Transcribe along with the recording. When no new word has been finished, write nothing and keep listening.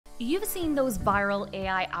You've seen those viral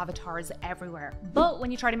AI avatars everywhere, but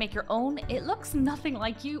when you try to make your own, it looks nothing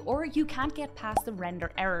like you or you can't get past the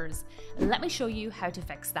render errors. Let me show you how to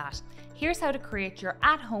fix that. Here's how to create your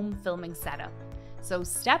at-home filming setup. So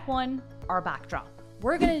step 1, our backdrop.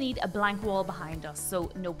 We're going to need a blank wall behind us, so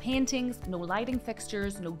no paintings, no lighting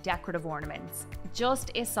fixtures, no decorative ornaments, just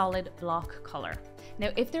a solid block color. Now,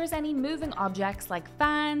 if there's any moving objects like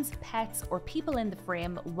fans, pets, or people in the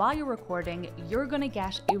frame while you're recording, you're going to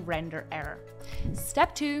get a render error.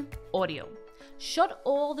 Step 2, audio. Shut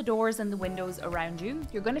all the doors and the windows around you.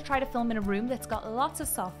 You're going to try to film in a room that's got lots of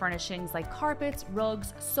soft furnishings like carpets,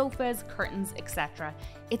 rugs, sofas, curtains, etc.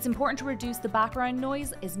 It's important to reduce the background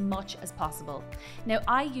noise as much as possible. Now,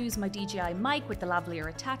 I use my DJI mic with the lavalier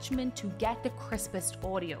attachment to get the crispest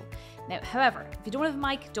audio. Now, however, if you don't have a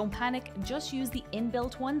mic, don't panic, just use the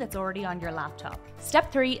inbuilt one that's already on your laptop.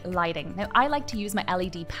 Step 3, lighting. Now, I like to use my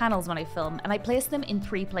LED panels when I film, and I place them in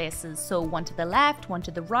 3 places. So one to the left, one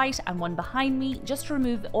to the right, and one behind me, just to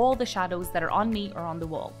remove all the shadows that are on me or on the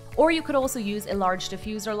wall. Or you could also use a large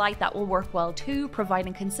diffuser light that will work well too,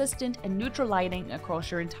 providing consistent and neutral lighting across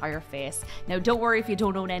your entire face. Now, don't worry if you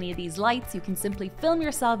don't own any of these lights, you can simply film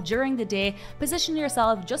yourself during the day, position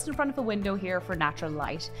yourself just in front of a window here for natural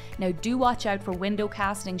light. Now, do watch out for window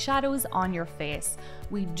casting shadows on your face.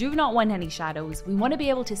 We do not want any shadows. We want to be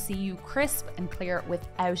able to see you crisp and clear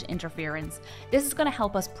without interference. This is going to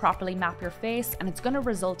help us properly map your face, and it's going to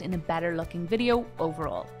result in a better looking video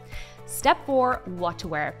overall. Step 4, what to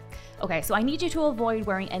wear. Okay, so I need you to avoid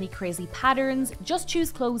wearing any crazy patterns. Just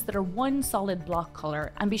choose clothes that are one solid block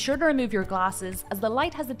color, and be sure to remove your glasses as the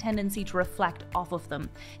light has a tendency to reflect off of them.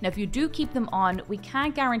 Now, if you do keep them on, we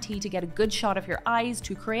can't guarantee to get a good shot of your eyes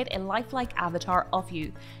to create a lifelike avatar of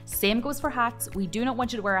you. Same goes for hats. We do not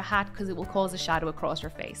want you to wear a hat because it will cause a shadow across your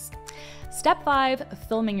face. Step 5,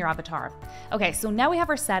 filming your avatar. Okay, so now we have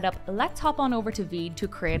our setup. Let's hop on over to VEED to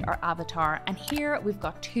create our avatar, and here we've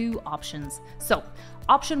got 2 options. So,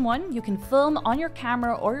 option 1, you can film on your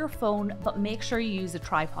camera or your phone, but make sure you use a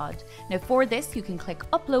tripod. Now, for this, you can click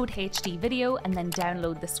Upload HD Video and then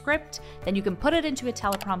download the script. Then you can put it into a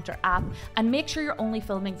teleprompter app and make sure you're only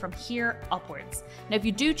filming from here upwards. Now, if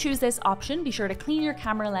you do choose this option, be sure to clean your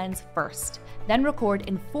camera lens first. Then record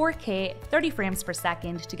in 4K 30 frames per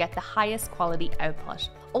second to get the highest quality output.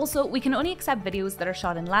 Also, we can only accept videos that are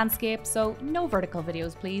shot in landscape, so no vertical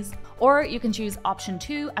videos please. Or you can choose option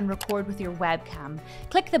 2 and record with your webcam.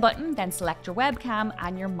 Click the button, then select your webcam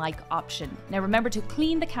and your mic option. Now remember to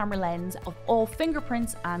clean the camera lens of all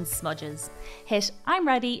fingerprints and smudges. Hit I'm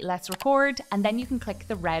ready, let's record, and then you can click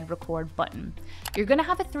the red record button. You're going to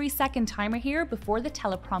have a 3-second timer here before the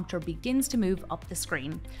teleprompter begins to move up the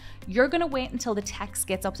screen. You're going to wait until the text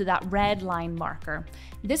gets up to that red line marker.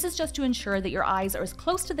 This is just to ensure that your eyes are as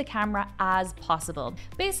close to the camera as possible.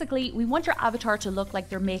 Basically, we want your avatar to look like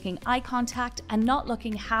they're making eye contact and not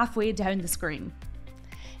looking halfway down the screen.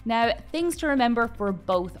 Now, things to remember for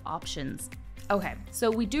both options. Okay, so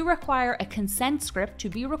we do require a consent script to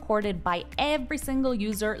be recorded by every single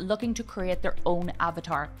user looking to create their own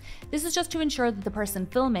avatar. This is just to ensure that the person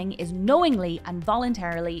filming is knowingly and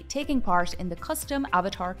voluntarily taking part in the custom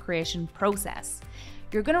avatar creation process.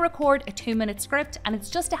 You're going to record a 2-minute script, and it's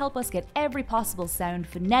just to help us get every possible sound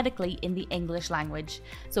phonetically in the English language.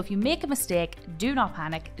 So if you make a mistake, do not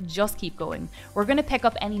panic, just keep going. We're going to pick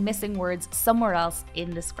up any missing words somewhere else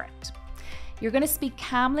in the script. You're going to speak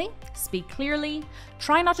calmly, speak clearly,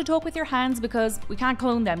 try not to talk with your hands because we can't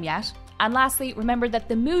clone them yet. And lastly, remember that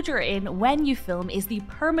the mood you're in when you film is the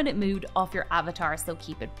permanent mood of your avatar, so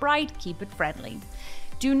keep it bright, keep it friendly.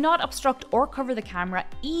 Do not obstruct or cover the camera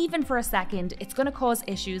even for a second. It's going to cause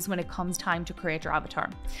issues when it comes time to create your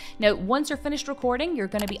avatar. Now, once you're finished recording, you're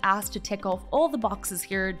going to be asked to tick off all the boxes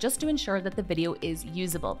here just to ensure that the video is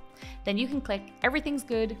usable. Then you can click Everything's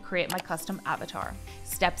good, create my custom avatar.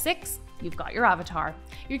 Step 6, you've got your avatar.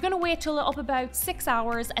 You're going to wait till up about 6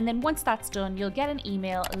 hours, and then once that's done, you'll get an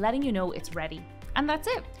email letting you know it's ready. And that's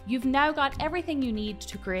it. You've now got everything you need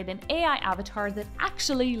to create an AI avatar that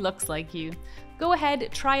actually looks like you. Go ahead,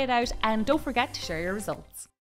 try it out, and don't forget to share your results.